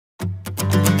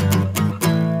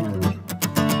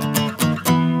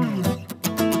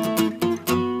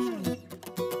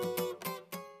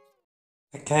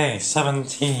Okay,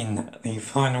 17, the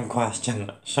final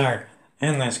question. So,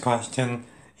 in this question,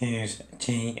 use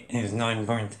G is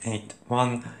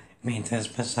 9.81 meters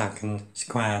per second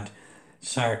squared.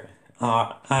 So,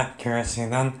 our accuracy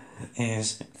then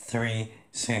is 3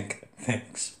 sig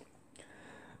fix.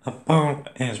 A ball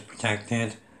is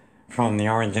projected from the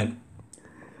origin.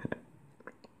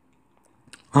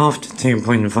 After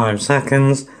 2.5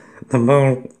 seconds, the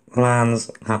ball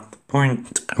lands at the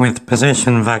point with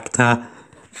position vector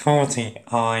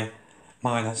 40i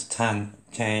minus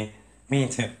 10j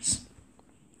meters.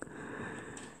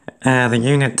 The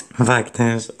unit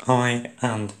vectors I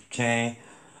and j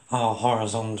are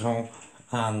horizontal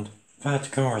and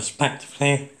vertical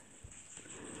respectively.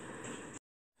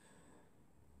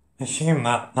 Assume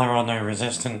that there are no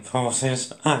resistant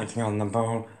forces acting on the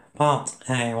ball, but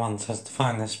A wants us to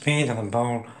find the speed of the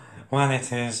ball when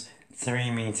it is 3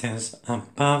 meters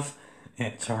above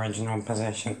its original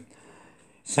position.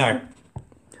 So,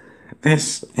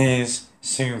 this is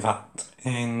SUVAT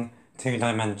in 2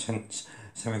 dimensions,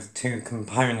 so with 2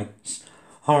 components,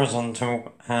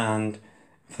 horizontal and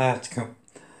vertical.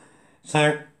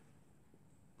 So,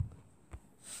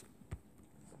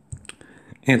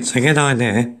 it's a good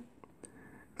idea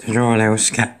to draw a little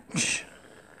sketch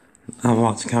of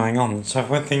what's going on. So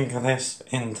if we think of this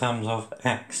in terms of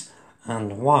x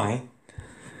and y,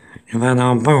 then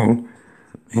our ball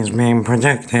is being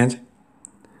projected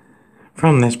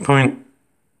from this point,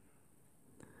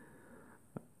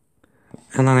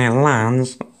 and then it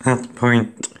lands at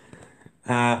point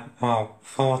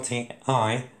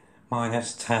 40i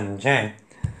minus 10j.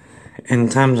 In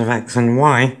terms of x and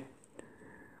y,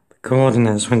 the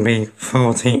coordinates would be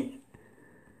 40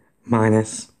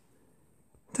 minus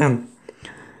 10.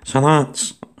 So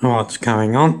that's what's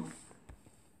going on.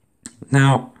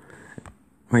 Now,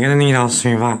 we're going to need our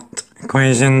SUVAT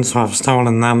equations, so I've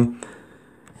stolen them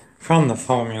from the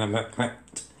formula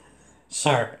booklet.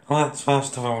 So, let's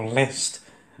first of all list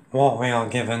what we are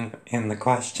given in the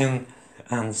question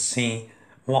and see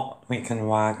what we can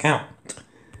work out.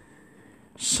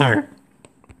 So,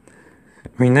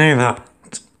 we know that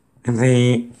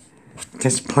the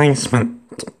displacement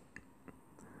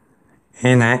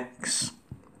in x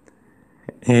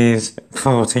is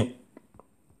 40.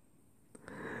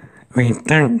 We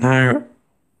don't know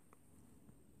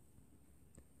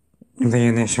the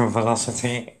initial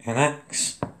velocity in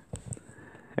x.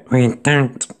 We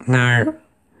don't know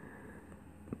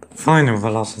the final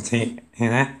velocity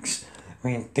in x.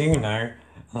 We do know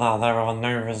that there are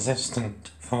no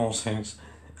resistant forces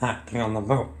acting on the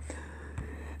ball.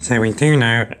 So we do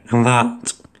know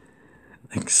that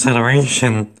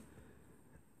acceleration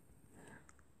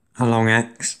along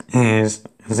x is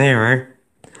 0,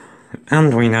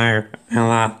 and we know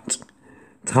that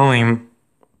time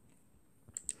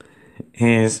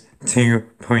is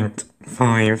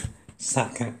 2.5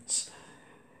 seconds.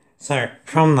 So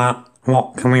from that,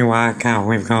 what can we work out?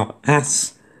 We've got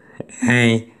S,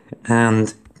 A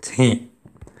and T.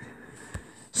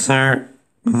 So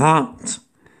that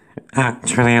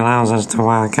actually allows us to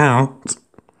work out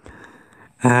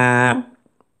the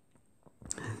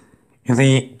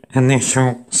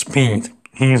initial speed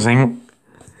using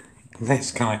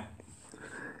this guy.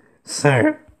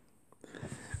 So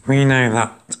we know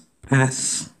that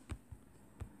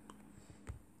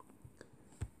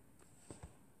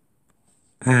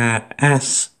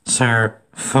so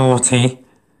 40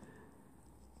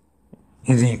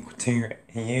 is equal to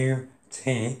ut,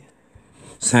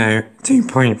 so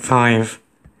 2.5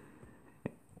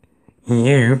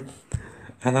 u,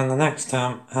 and then the next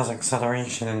term has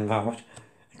acceleration involved.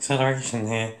 Acceleration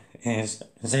here is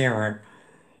 0,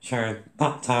 so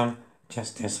that term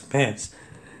just disappears.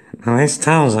 Now this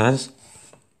tells us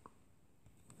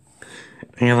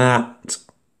that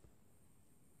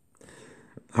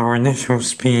our initial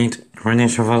speed or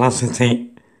initial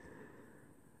velocity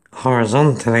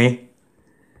horizontally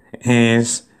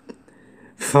is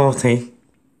 40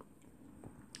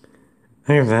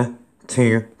 over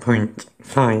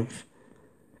 2.5,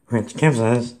 which gives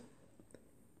us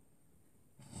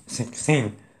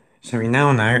 16. So we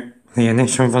now know the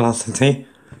initial velocity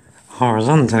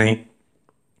horizontally.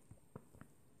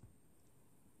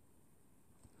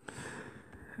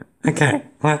 Okay,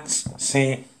 let's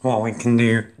see what we can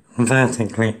do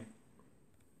vertically.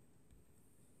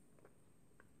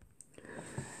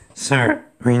 So,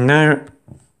 we know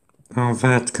our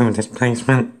vertical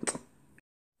displacement.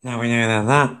 Now we know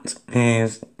that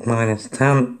is minus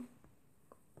 10.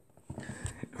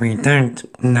 We don't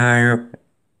know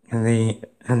the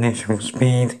initial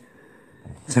speed,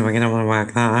 so we're going to want to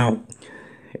work that out.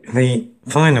 The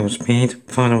final speed,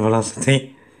 final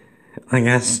velocity, I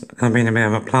guess there's been a bit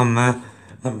of a plan there.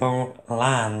 The ball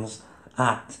lands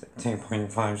at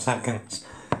 2.5 seconds.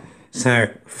 So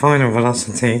final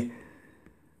velocity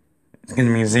is going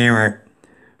to be 0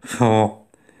 for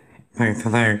both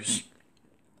of those.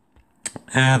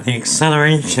 The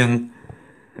acceleration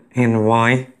in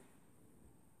y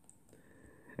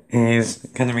is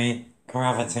going to be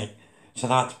gravity. So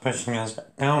that's pushing us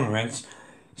downwards.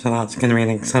 So that's going to be an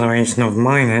acceleration of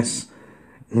minus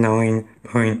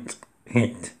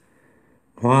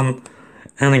 9.81.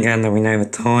 And again, we know the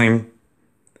time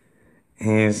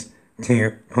is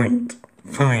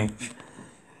 2.5.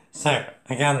 So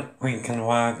again, we can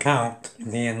work out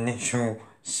the initial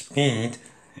speed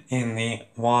in the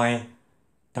y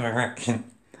direction.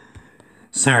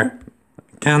 So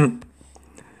again,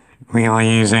 we are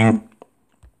using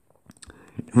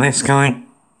this guy.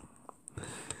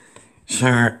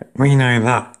 So we know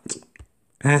that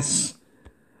s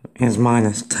is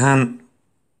minus 10.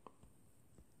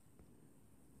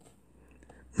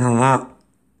 Now that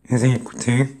is equal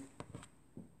to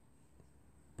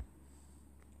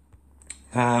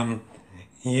ut,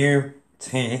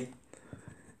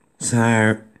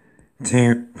 so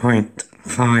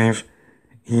 2.5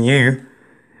 u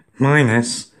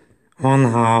minus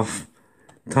 1/2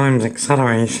 times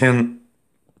acceleration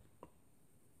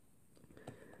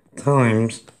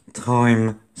times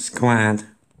time squared.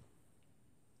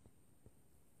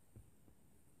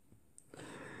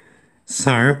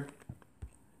 So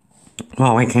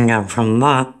what we can get from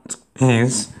that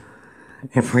is,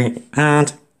 if we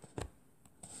add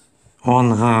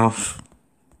 1/2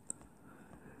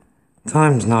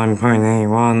 times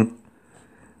 9.81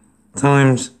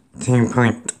 times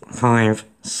 2.5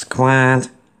 squared,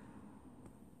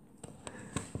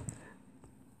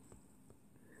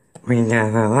 we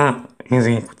get that is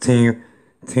equal to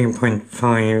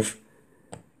 2.5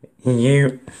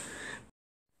 u.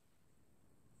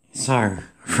 So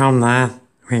from there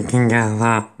we can get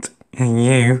that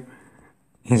u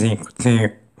is equal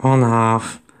to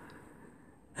 1/2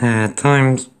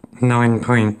 times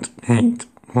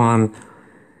 9.81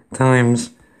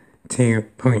 times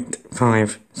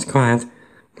 2.5 squared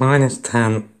minus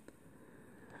 10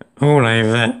 all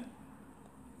over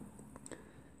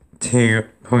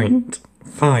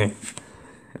 2.5.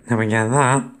 Then we get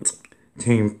that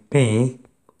to be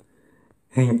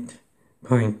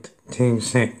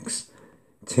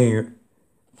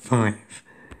 8.2625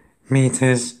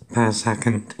 meters per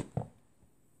second.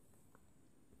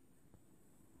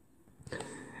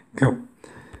 Cool.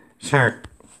 So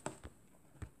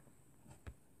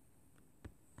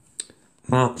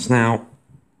that's now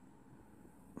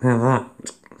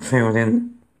that filled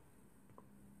in.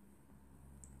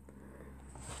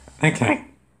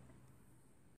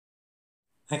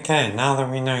 Okay, now that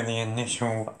we know the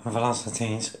initial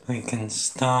velocities, we can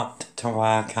start to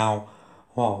work out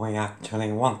what we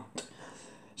actually want.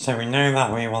 So we know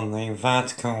that we want the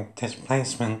vertical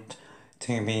displacement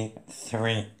to be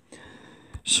 3.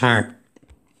 So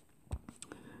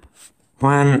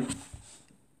when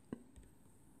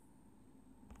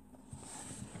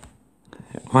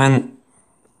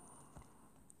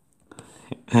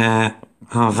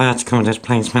our vertical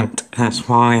displacement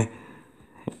sy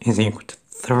is equal to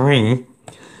 3,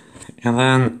 and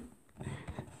then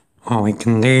what we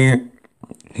can do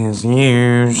is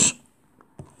use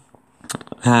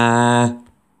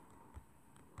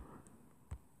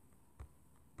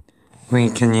we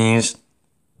can use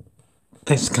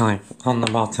this guy on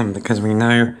the bottom, because we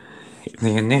know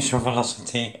the initial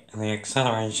velocity, the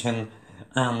acceleration,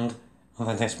 and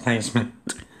the displacement.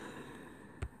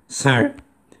 So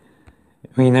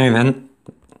we know then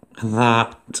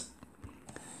that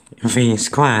v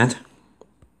squared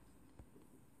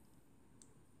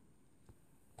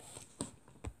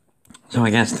so I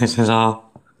guess this is our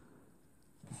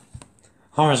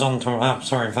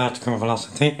vertical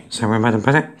velocity, so we're going to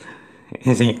put it,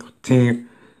 is equal to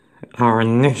our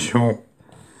initial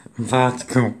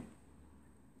vertical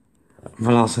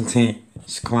velocity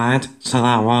squared, so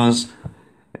that was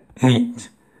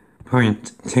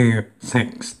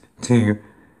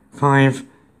 8.2625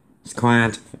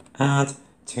 squared, add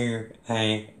to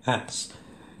AS.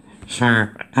 So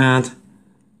add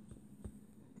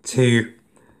 2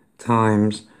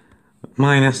 times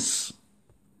minus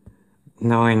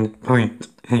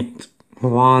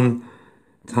 9.81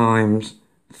 times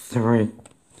 3.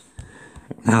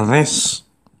 Now this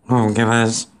will give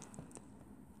us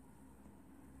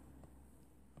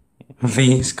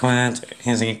v squared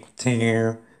is equal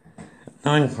to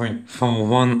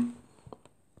 9.41.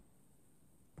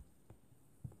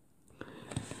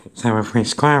 So if we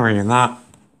square root that,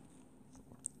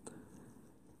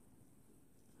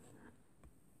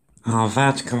 our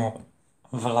vertical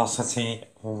velocity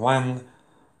when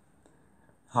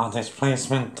our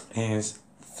displacement is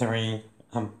 3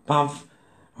 above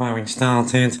where we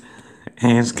started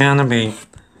is going to be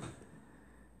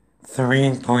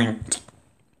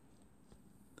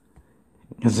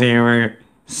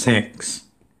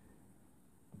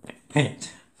 3.068.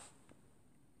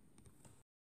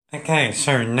 Okay,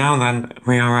 so now then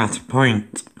we are at a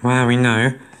point where we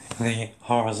know the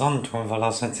horizontal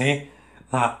velocity,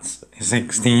 that's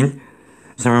 16.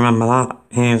 So remember that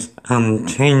is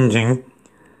unchanging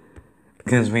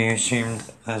because we assumed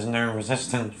there's no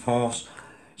resistant force,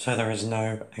 so there is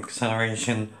no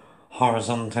acceleration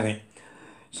horizontally.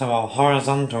 So our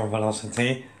horizontal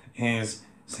velocity is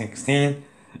 16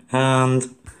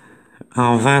 and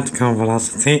our vertical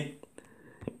velocity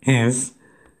is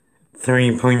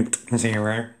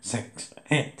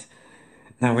 3.068.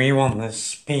 Now we want the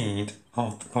speed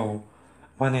of the ball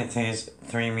when it is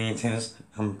 3 meters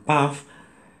above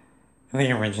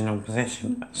the original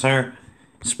position. So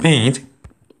speed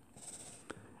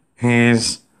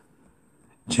is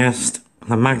just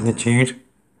the magnitude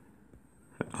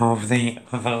of the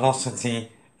velocity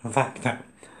vector.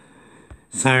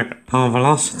 So our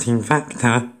velocity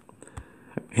vector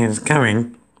is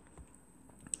going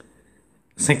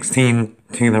 16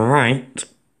 to the right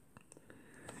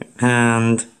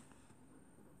and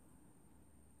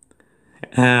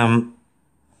how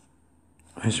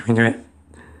should we do it?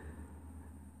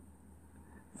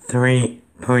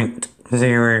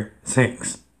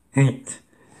 3.068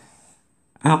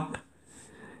 up.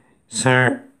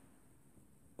 So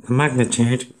the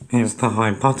magnitude is the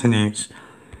hypotenuse.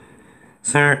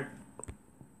 So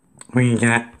we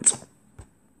get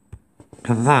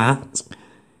that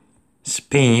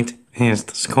speed is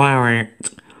the square root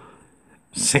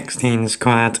 16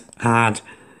 squared add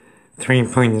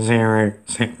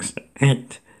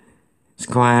 3.068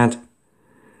 squared.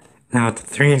 Now to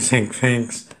 3 sig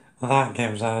figs, that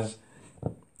gives us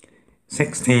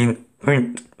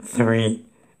 16.3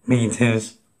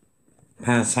 meters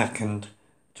per second.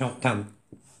 Job done.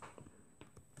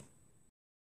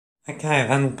 Okay,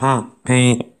 then part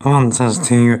B wants us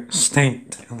to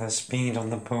state the speed of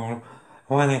the ball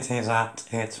when it is at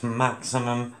its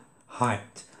maximum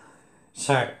height.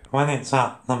 So when it's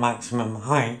at the maximum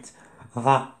height,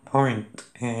 that point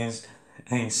is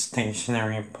a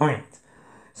stationary point.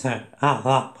 So at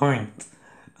that point,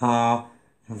 our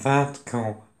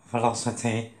vertical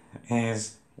velocity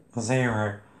is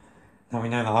 0. Now we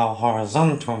know that our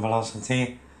horizontal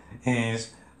velocity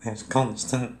is this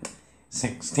constant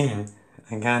 16,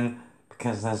 again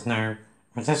because there's no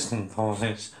resistant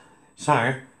forces.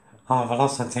 So our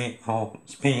velocity or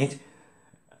speed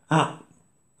at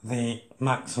the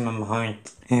maximum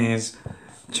height is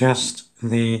just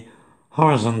the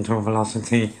horizontal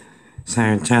velocity,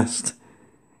 so just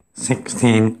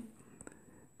 16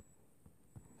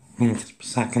 meters per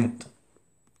second.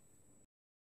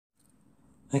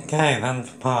 Okay, then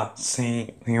for part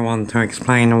C, we want to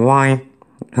explain why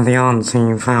the answer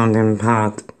you found in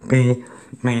part B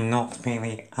may not be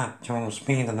the actual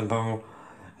speed of the ball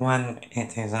when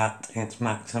it is at its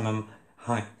maximum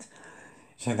height.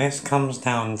 So this comes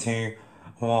down to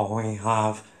what we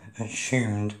have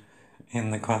assumed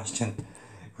in the question.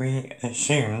 We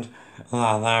assumed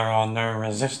that there are no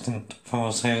resistant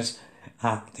forces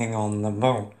acting on the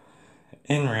ball.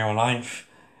 In real life,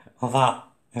 that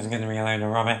is going to be a load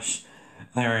of rubbish.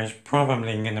 There is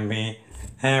probably going to be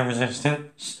air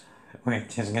resistance,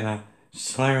 which is going to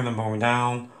slow the ball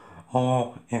down,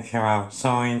 or if you're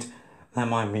outside, there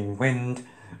might be wind,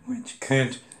 which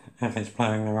could, if it's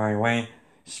blowing the right way,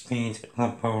 speed the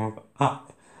ball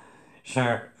up.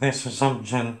 So this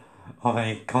assumption of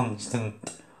a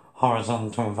constant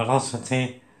horizontal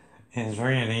velocity is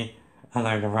really a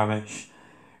load of rubbish.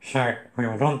 So we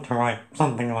would want to write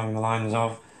something along the lines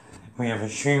of, we have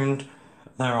assumed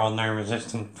there are no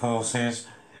resistant forces,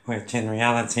 which in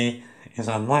reality is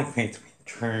unlikely to be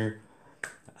true,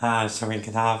 so we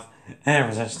could have air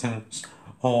resistance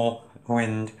or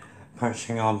wind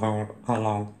pushing our ball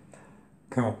along.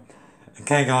 Cool.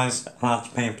 Okay guys, that's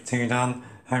paper 2 done.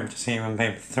 Hope to see you in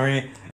paper 3.